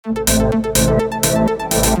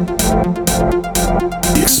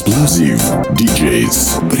Эксплозив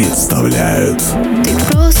DJs представляют. Ты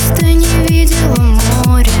просто не видела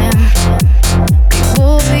море,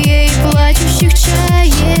 прибоя и плачущих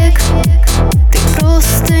чаек. Ты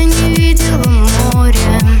просто не видела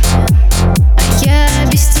море, а я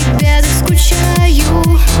без тебя так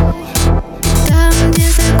скучаю. Там, где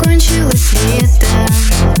закончилось лето,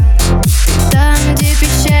 ты там, где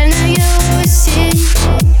печальная осень,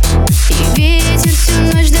 и ветер всю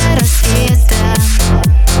ночь до рассвета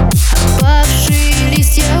опавшие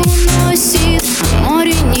листья уносит.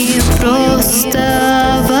 Море не просто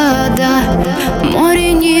вода,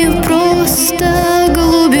 море не просто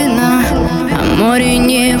глубина, а море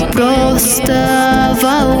не просто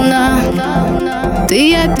волна.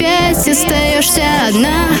 Ты опять остаешься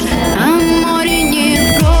одна, а море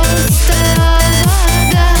не просто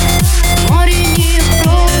вода, море не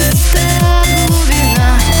просто глубина,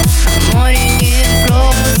 а море не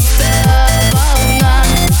просто волна.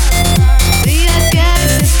 Ты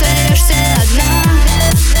опять остаешься одна.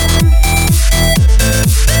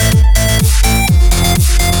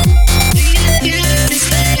 Ты опять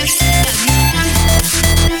остаешься одна.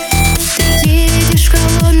 Ты едешь в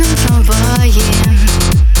холодном трамвае,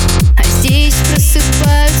 а здесь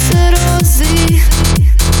просыпаются розы,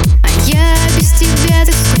 а я без тебя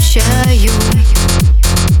так скучаю,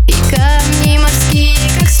 и камни морские,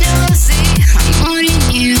 как слезы. А море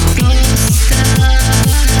не просто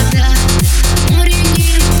вода, море не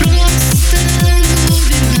просто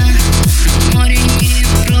глубина, а море не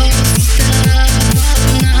просто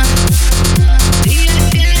волна. Ты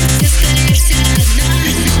опять остаешься одна.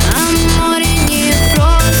 А море не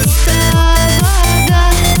просто вода,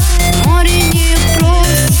 море не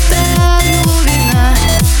просто глубина,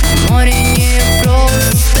 а море не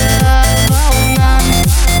просто волна.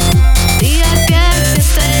 Ты опять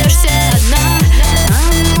остаешься одна. А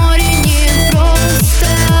море не просто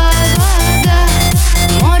вода,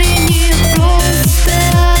 море не просто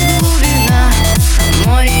глубина, а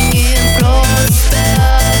море не просто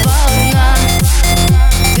волна.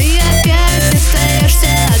 Ты опять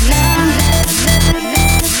остаешься одна.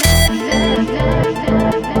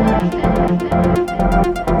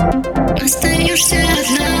 Остаешься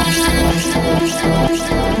одна.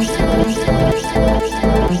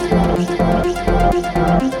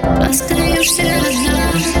 Остаешься одна.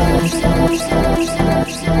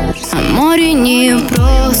 А море не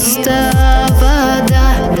просто вода,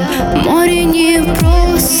 море не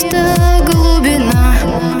просто глубина,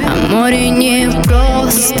 а море не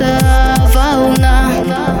просто волна.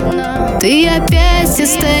 Ты опять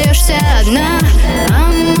остаешься одна.